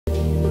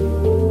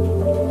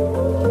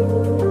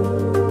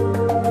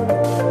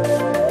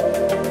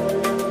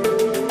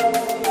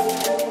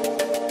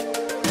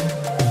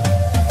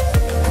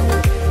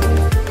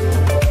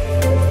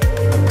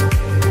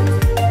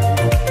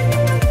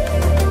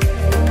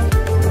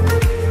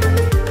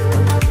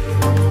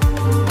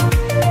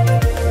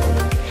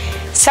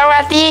วั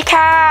สดี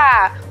ค่ะ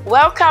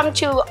Welcome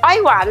to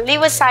Aoywaan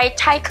Riverside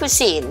Thai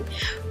Cuisine.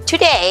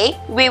 Today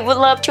we would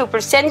love to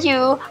present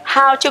you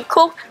how to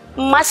cook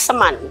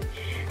Mussaman.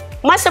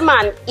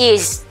 Mussaman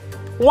is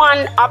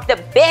one of the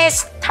best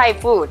Thai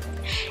food.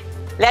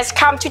 Let's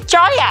come to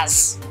join us.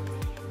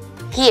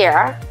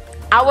 Here,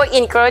 our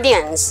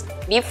ingredients.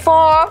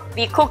 Before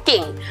we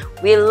cooking,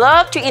 we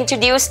love to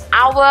introduce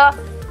our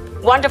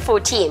wonderful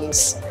teams.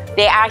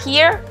 They are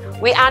here.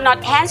 We are not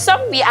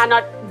handsome, we are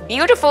not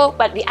beautiful,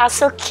 but we are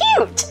so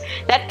cute.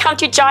 Let's come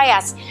to join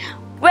us.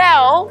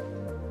 Well,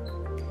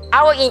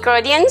 our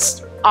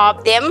ingredients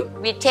of them,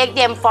 we take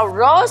them for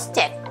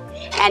roasted.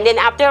 And then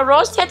after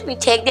roasted, we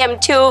take them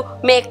to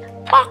make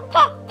pok.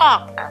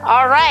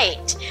 All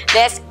right,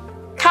 let's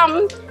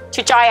come to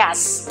join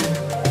us.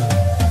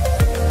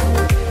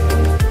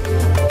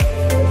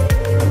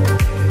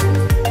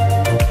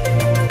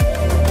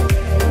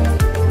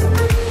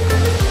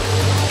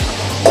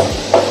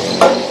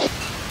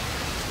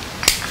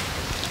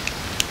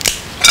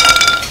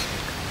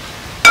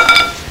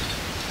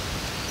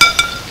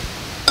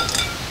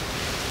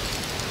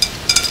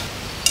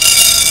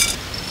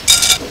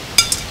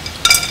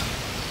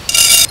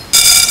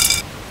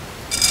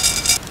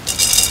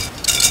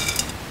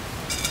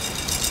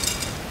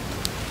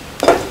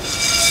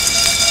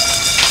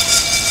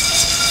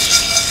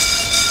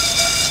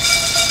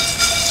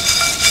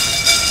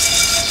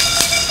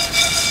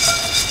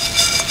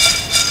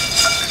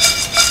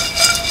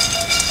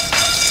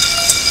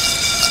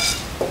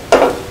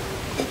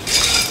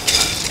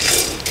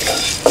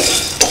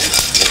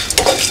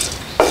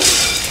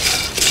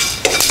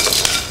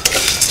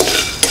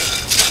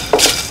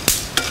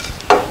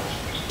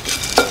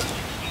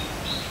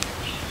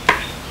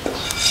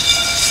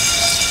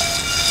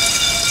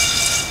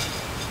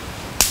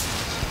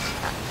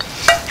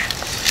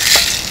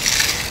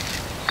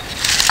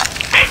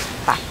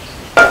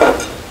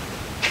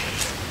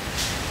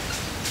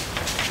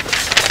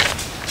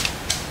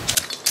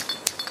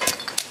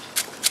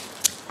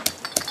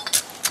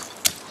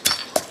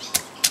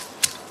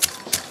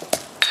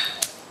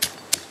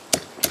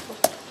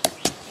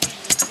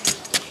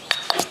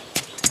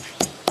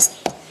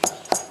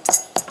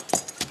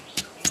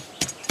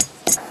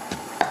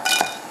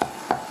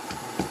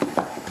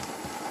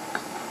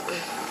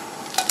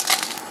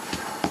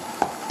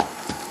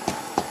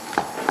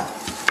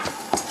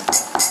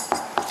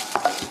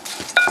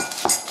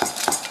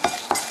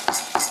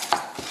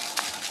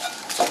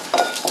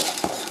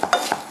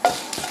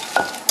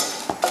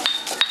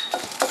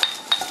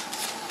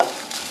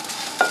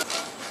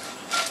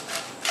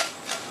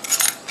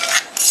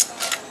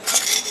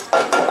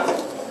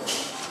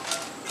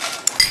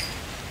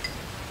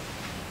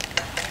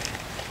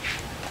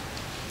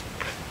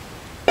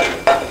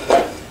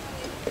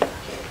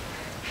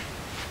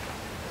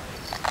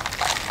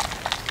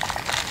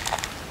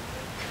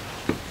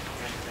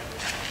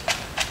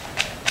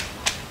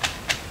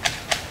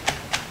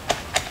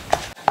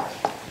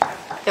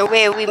 The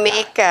way we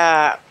make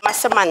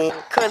Mussaman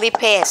curry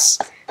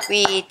paste,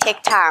 we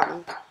take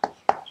time.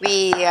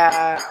 We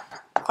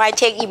quite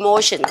take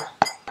emotion,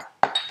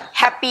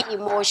 happy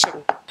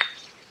emotion.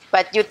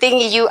 But you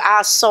think you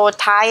are so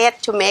tired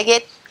to make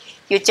it,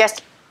 you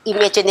just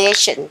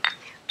imagination.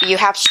 You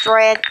have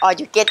stress or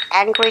you get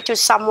angry to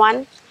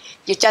someone,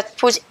 you just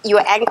put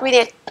your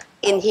angriness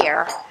in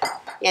here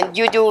and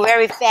you do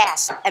very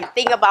fast and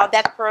think about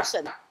that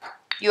person.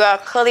 Your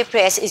curry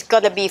paste is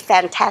gonna be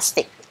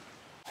fantastic.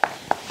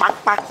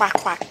 ปัก มา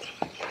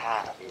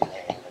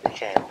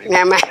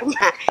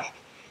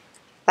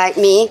like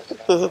me.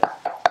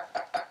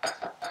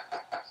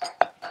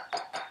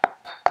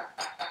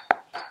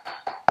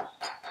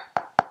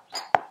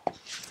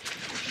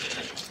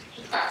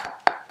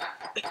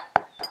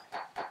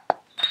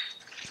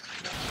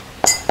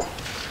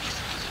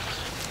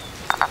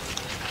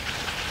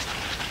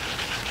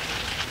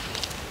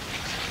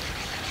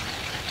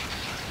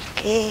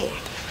 Okay.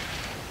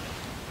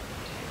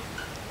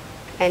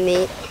 อัน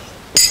นี้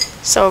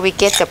So we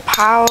get the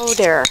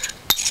powder,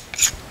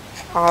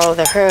 all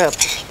the herb.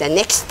 The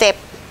next step,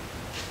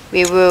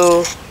 we will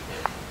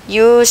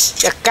use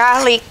the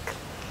garlic.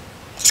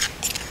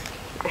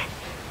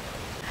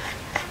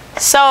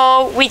 So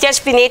we just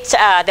finished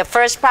the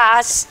first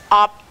part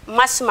of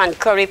Mussaman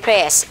curry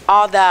paste,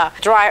 all the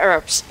dry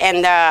herbs, and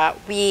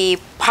we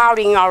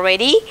powdering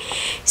already.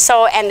 So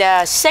and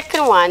the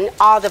second one,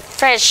 all the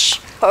fresh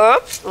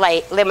herbs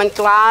like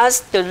lemongrass,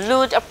 the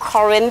root of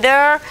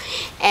coriander,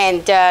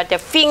 and the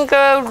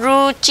finger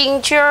root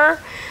ginger.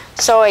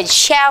 So it's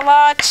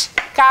shallot,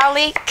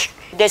 garlic,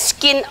 the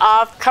skin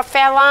of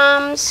kaffir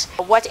lambs.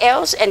 What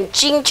else? And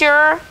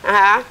ginger.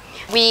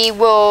 We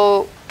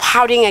will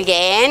powdering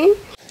again,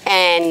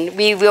 and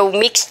we will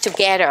mix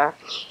together.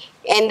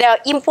 And the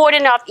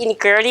important of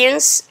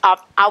ingredients of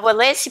our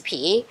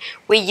recipe,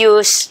 we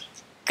use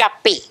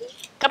gapi.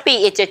 Gapi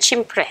is a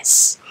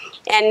chimpress.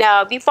 And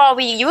before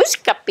we use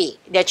gapi,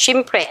 the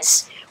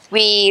chimpress,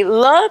 we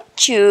love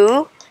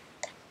to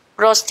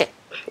roast it.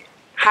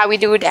 How we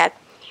do that?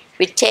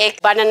 We take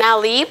banana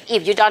leaf.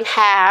 If you don't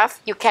have,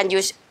 you can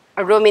use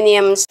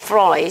aluminum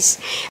foils,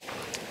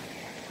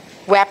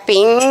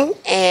 wrapping,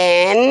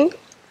 and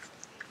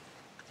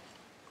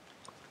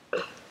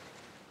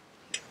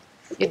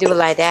you do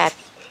like that.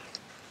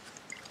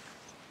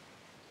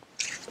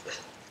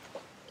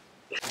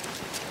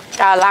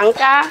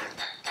 Galanka,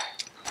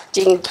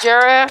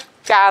 ginger,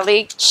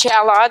 garlic,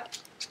 shallot,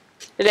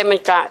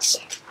 lemongrass,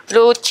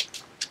 root,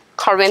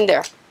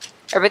 coriander.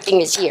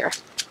 Everything is here.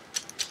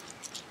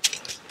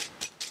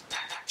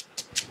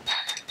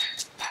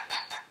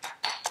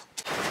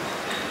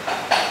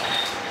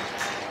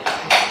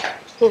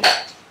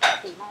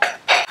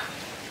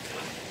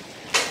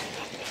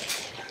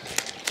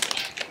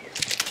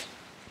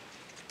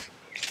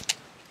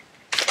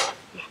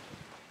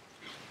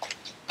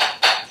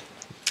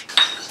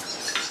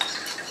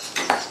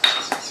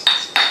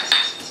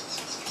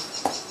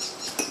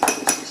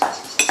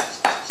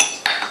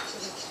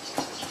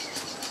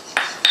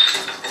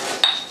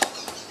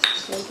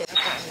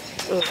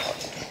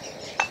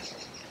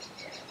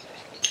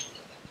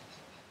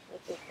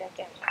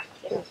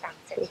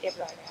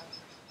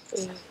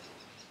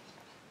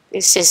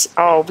 This is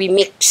all we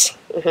mix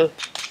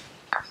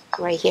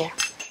right here.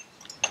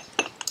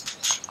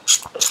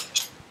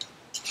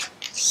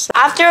 So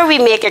after we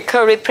make a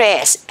curry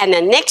press, and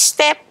the next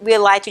step we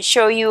like to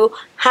show you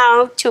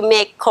how to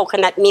make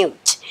coconut milk.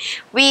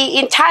 We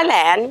in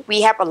Thailand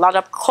we have a lot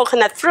of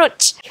coconut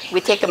fruit.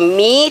 We take a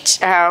meat.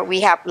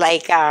 We have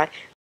like a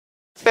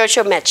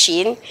special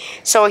machine.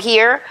 So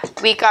here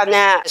we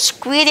gonna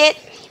squeeze it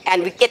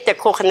and we get the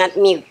coconut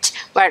milk.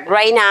 But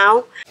right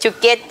now to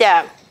get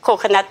the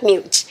coconut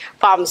milk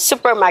from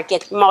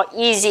supermarket more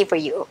easy for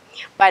you.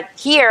 But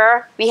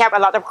here we have a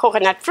lot of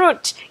coconut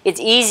fruit.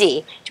 It's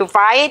easy to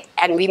fry it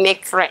and we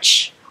make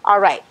fresh. All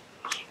right.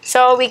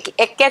 So we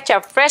get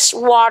a fresh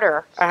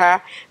water.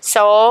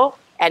 So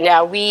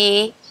and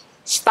we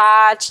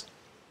start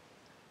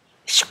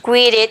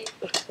squeeze it.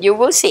 You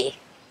will see.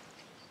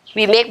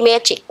 We make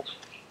magic.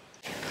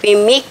 We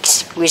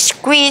mix, we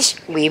squeeze,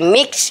 we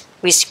mix,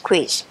 we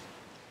squeeze.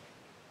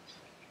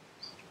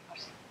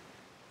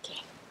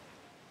 Okay.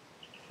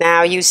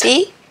 Now you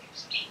see?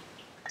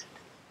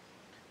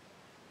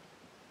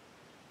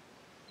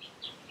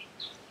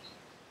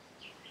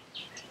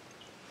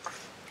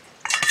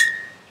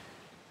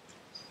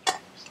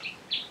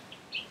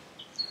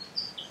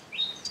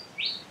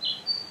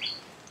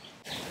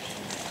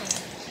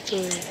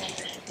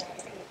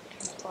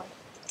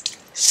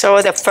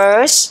 So the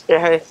first,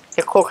 the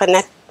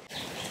coconut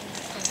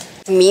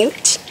milk,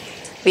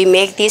 we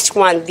make this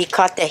one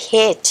because the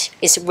head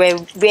is very,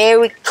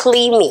 very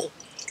creamy.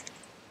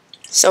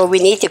 So we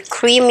need the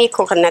creamy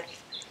coconut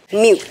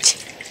milk.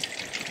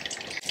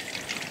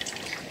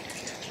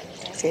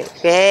 So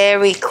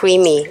very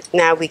creamy.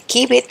 Now we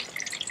keep it.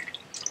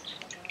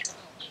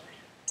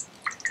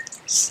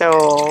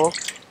 So,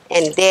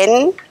 and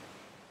then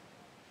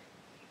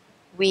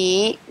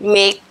we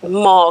make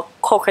more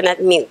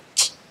coconut milk,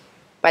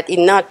 but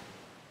it's not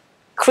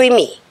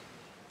creamy.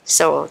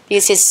 So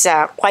this is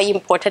quite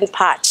important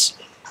part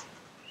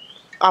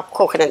of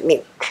coconut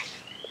milk.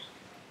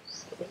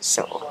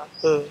 So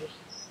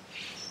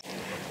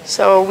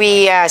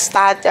we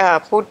start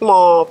put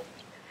more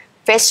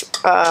fresh,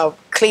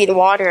 clean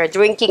water,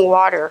 drinking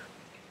water.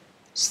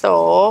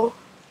 So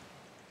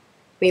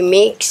we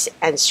mix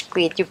and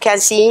squeeze. You can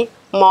see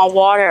more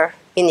water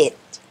in it.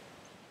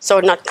 So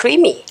not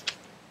creamy.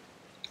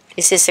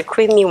 This is a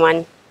creamy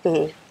one.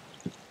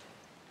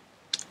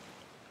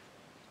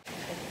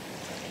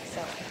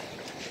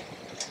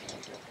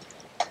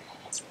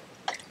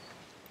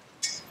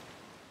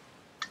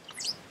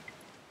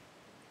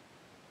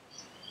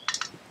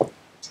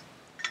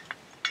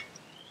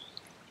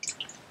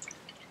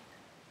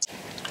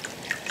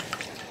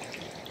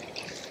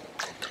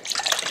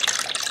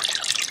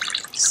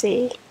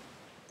 See?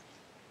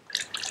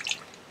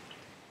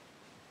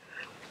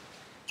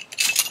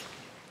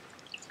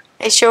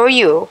 I show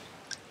you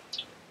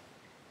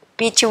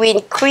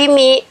between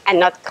creamy and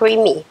not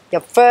creamy. The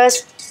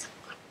first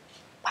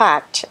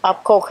part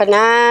of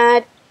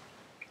coconut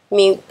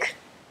milk.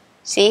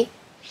 See?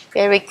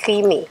 Very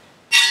creamy.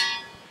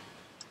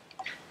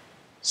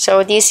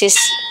 So this is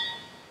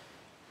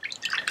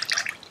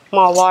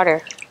more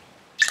water.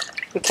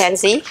 You can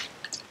see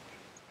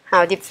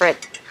how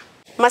different.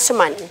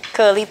 Mussaman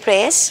curly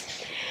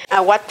press.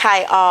 What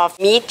type of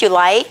meat you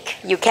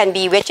like? You can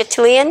be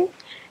vegetarian.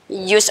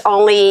 Use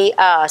only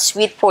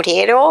sweet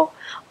potato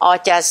or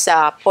just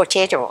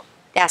potato.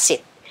 That's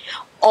it.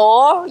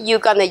 Or you're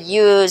gonna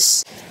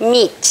use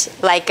meat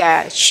like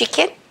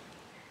chicken,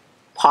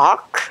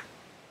 pork,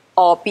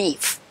 or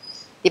beef,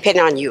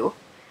 depending on you.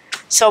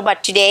 So,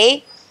 but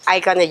today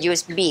I'm gonna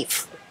use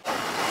beef.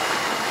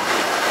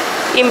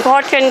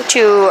 Important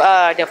to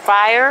the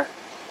fire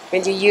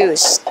when you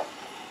use.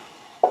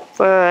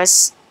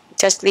 First,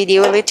 just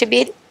reduce a little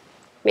bit.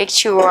 Make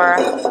sure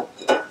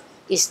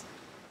it's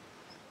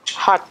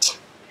hot.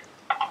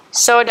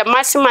 So the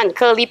Mussaman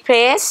curly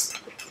press,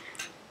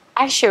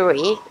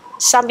 actually,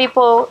 some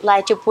people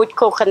like to put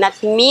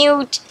coconut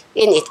milk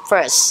in it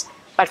first.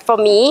 But for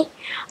me,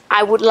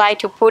 I would like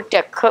to put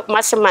the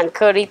Mussaman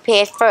curry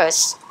paste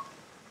first.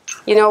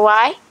 You know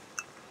why?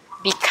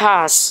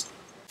 Because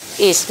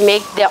it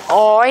make the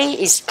oil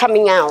is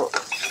coming out.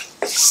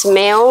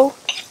 Smell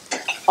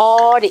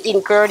all the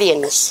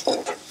ingredients.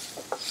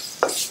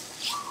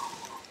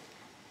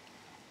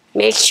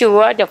 Make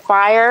sure the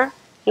fire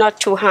not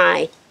too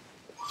high.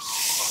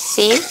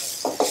 See?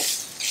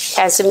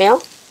 Can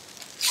smell?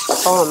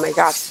 Oh my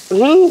God.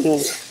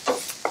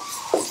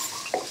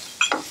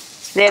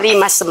 Very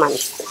Mussaman.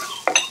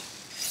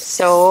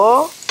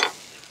 So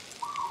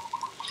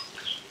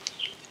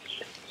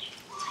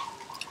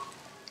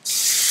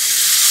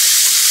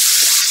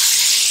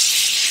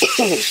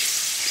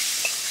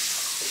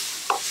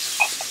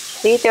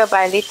little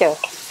by little.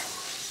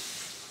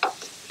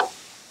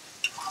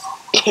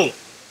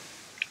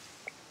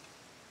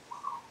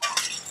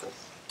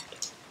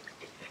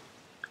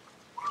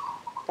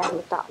 ตาม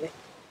ต่อเลย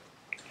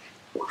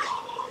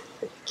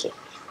โอเค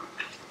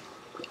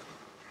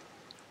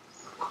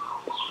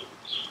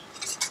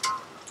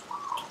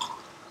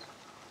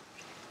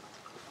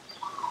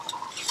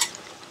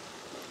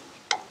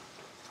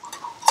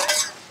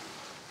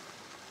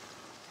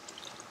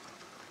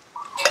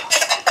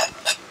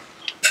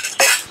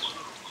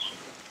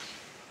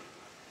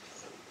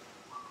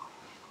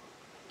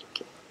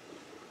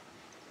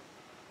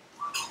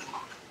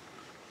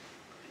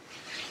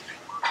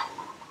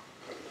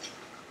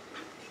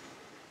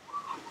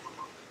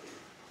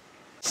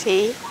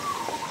See?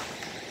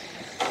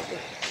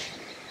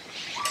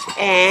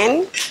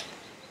 And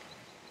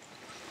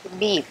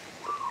beef.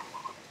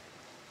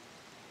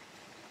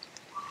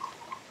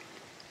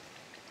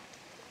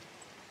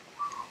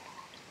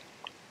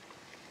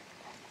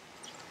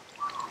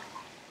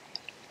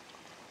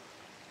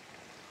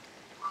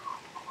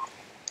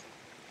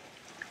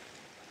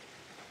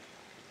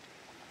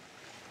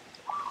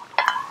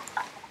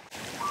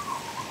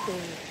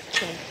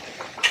 Okay.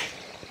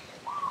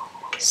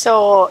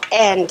 So,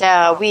 and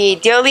we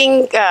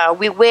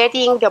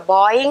waiting the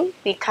boiling.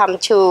 We come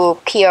to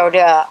peel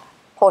the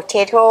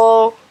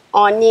potato,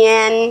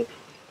 onion.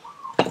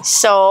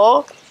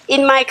 So,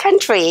 in my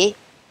country,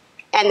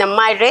 and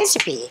my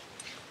recipe,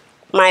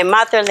 my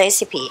mother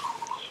recipe,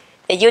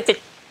 they use the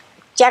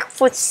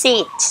jackfruit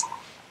seed.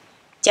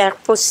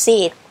 Jackfruit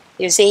seed,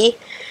 you see,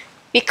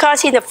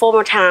 because in the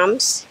former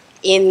times,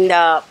 in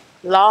the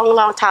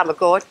long time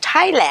ago,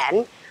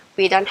 Thailand,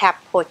 we don't have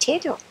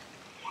potato.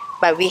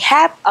 But we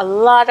have a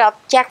lot of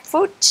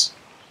jackfruit,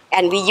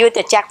 and we use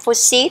the jackfruit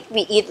seed.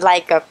 We eat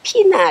like a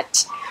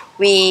peanut.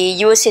 We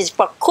use it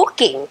for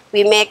cooking.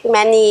 We make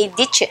many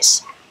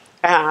dishes.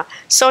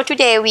 So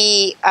today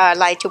we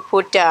like to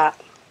put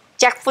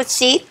jackfruit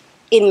seed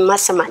in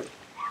Mussaman.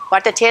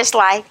 What it tastes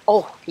like?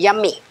 Oh,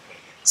 yummy.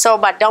 So,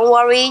 but don't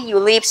worry, you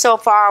live so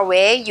far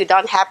away, you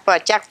don't have a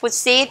jackfruit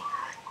seed,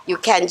 you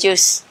can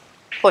use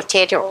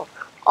potato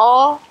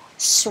or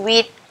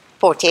sweet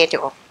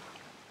potato,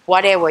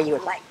 whatever you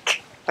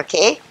like,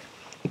 okay?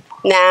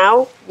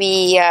 Now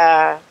we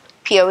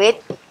peel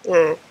it.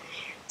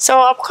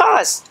 So of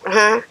course,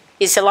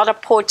 it's a lot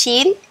of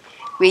protein.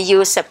 We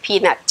use a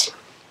peanut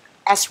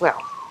as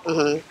well.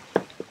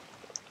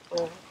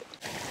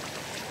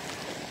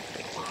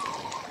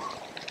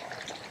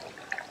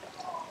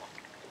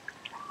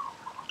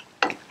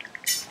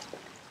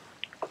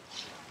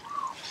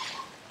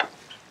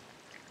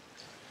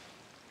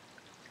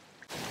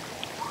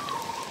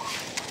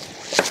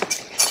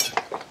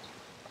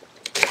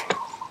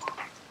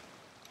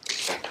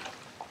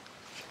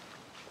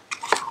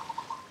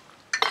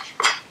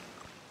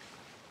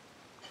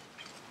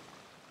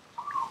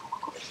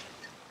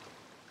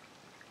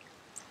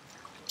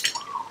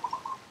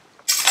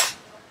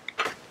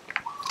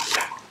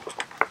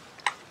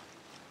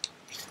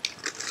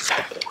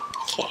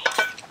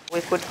 We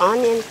put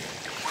onion.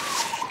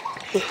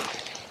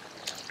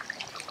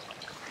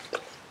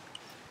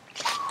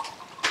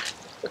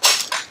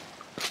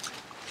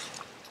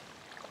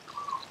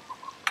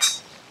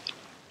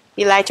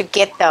 We like to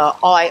get the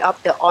oil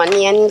of the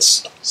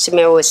onions.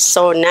 Smell is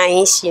so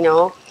nice, you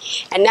know.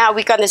 And now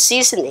we're gonna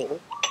seasoning.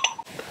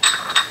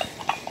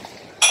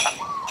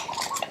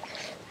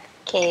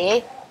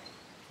 Okay.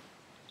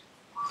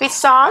 Fish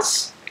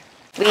sauce.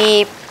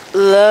 We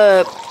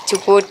love to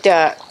put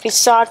the fish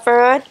sauce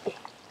first.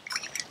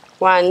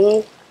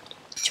 1,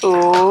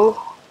 2,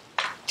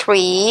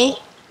 3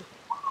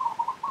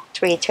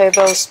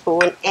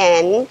 tablespoons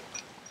and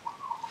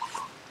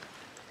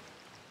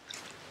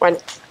 1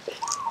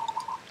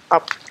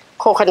 of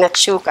coconut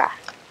sugar.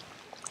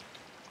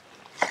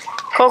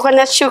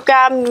 Coconut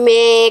sugar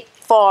make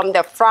from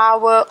the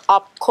flour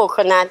of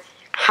coconut.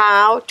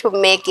 How to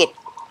make it?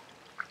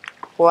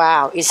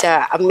 Wow, it's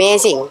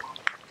amazing.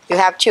 You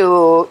have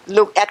to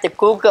look at the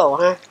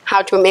Google,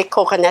 how to make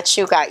coconut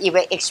sugar.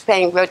 Even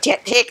explain will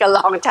take a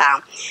long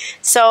time.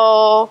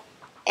 So,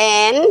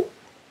 and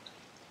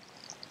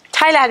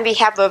Thailand, we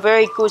have a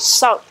very good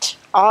salt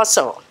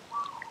also.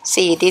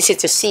 See, this is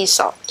the sea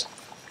salt.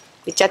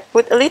 We just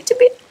put a little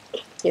bit,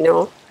 you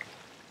know.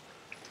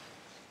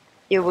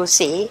 You will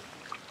see.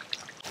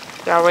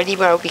 already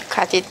well we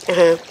cut it.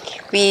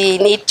 We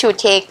need to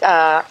take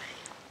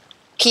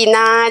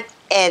peanut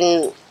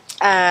and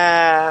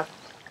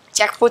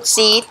jackfruit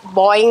seed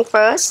boiling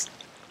first.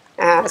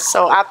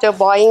 So after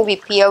boiling we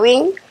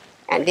peeling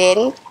and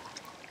then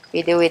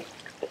we do it.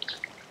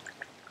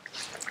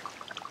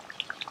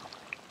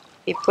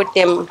 We put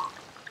them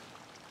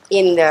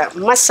in the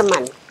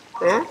Mussaman.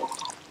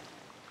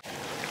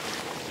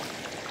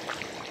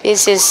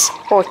 This is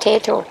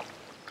potato.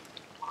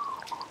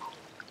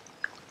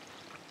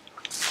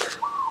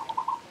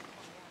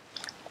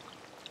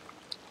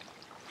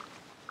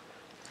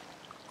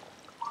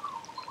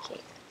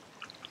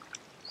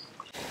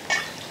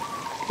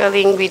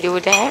 Peeling we do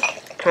that.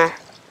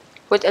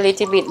 Put a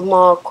little bit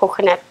more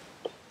coconut.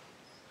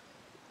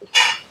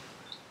 Okay.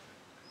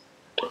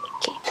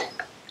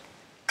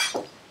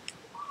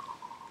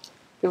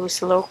 Do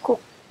slow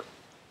cook.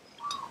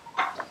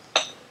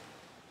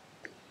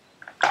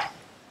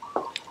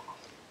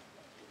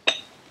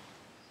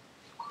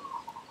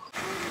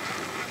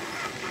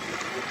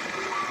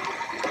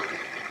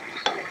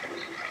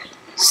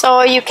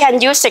 So you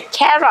can use the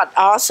carrot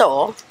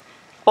also,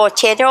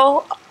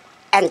 potato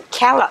and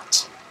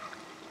carrot.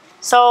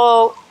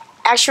 So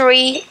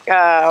actually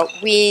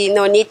we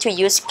no need to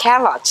use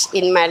carrots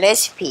in my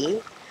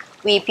recipe.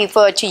 We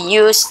prefer to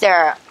use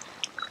the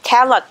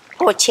carrot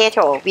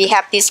potato. We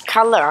have this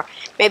color.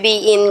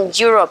 Maybe in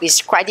Europe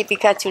it's quite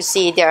difficult to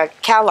see the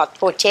carrot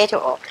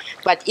potato,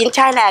 but in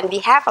Thailand we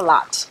have a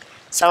lot.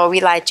 So we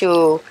like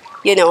to,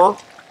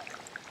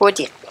 put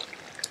it.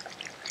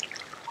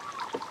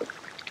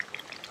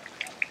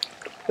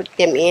 Put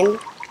them in,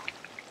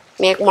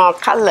 make more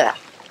color.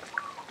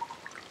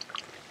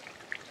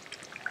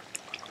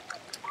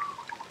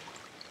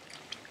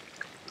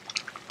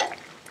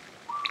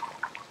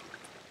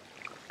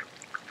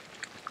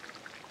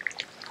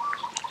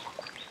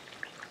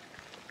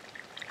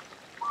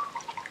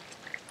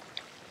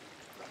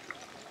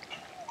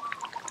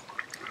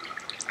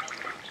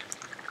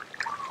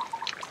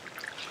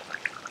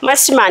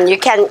 Mussaman you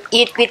can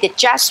eat with the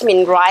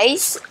jasmine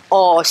rice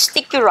or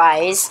sticky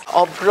rice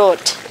or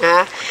broad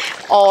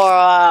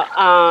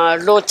or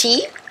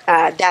roti.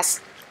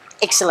 That's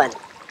excellent.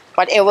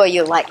 Whatever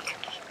you like.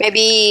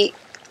 Maybe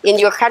in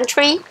your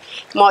country,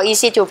 more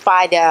easy to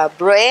find the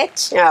bread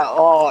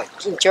or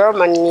in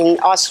Germany, in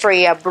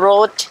Austria,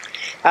 broad.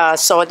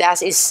 So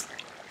that is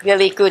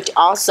really good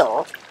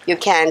also. You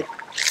can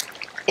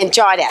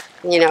enjoy that.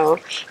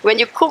 When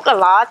you cook a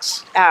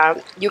lot,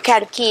 you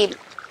can keep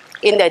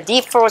in the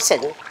deep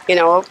frozen,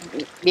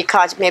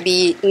 because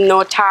maybe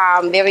no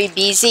time, very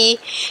busy,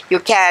 you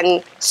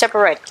can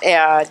separate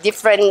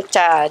different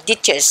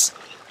dishes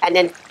and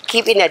then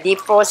keep in the deep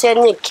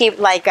frozen, keep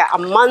like a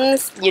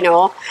month,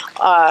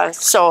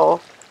 so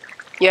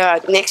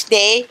next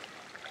day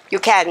you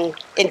can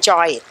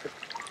enjoy it.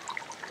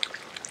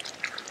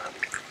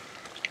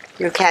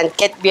 You can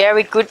get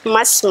very good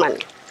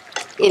mussaman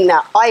in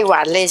the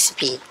Aoywaan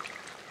recipe.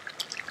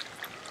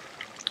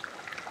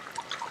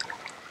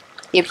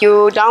 If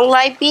you don't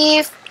like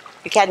beef,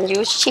 you can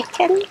use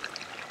chicken,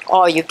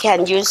 or you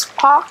can use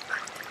pork,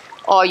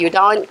 or you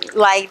don't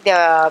like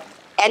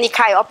any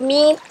kind of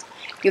meat,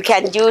 you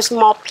can use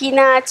more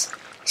peanuts,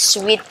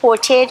 sweet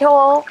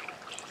potato,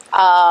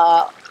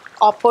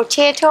 or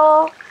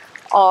potato,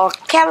 or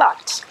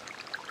carrot,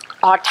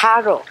 or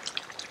taro.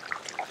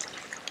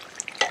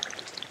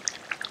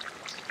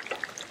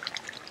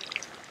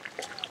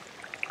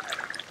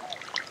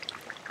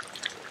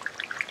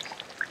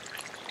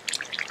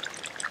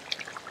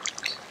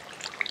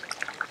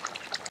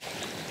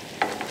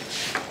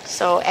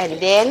 So and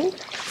then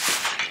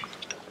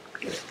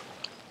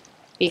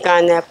we're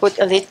gonna put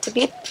a little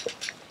bit,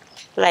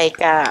 like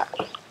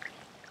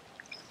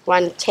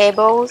 1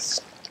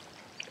 tablespoon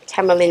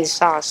tamarind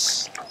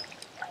sauce.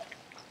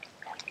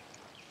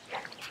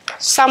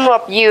 Some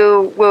of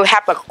you will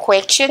have a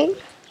question.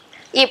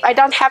 If I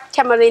don't have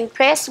tamarind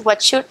paste,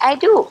 what should I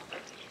do?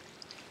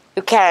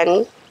 You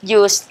can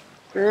use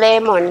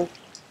lemon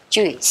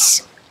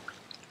juice.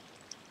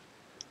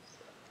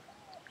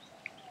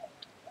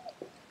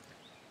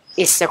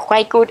 It's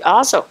quite good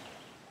also.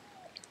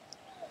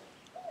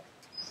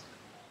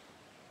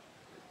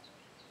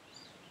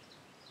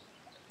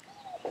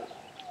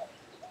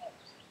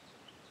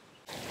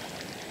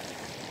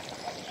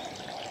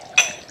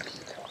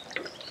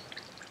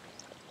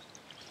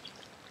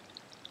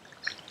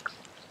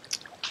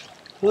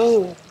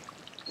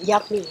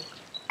 Yummy.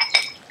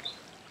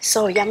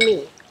 So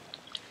yummy.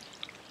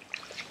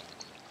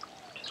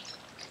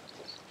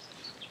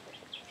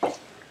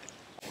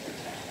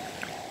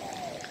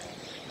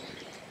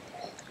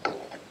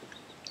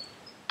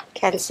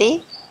 Can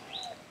see?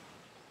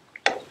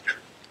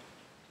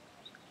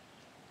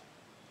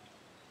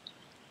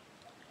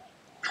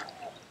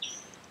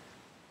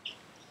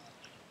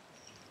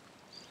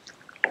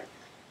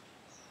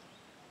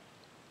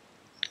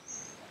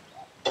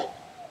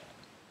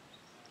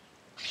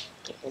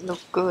 It look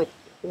good.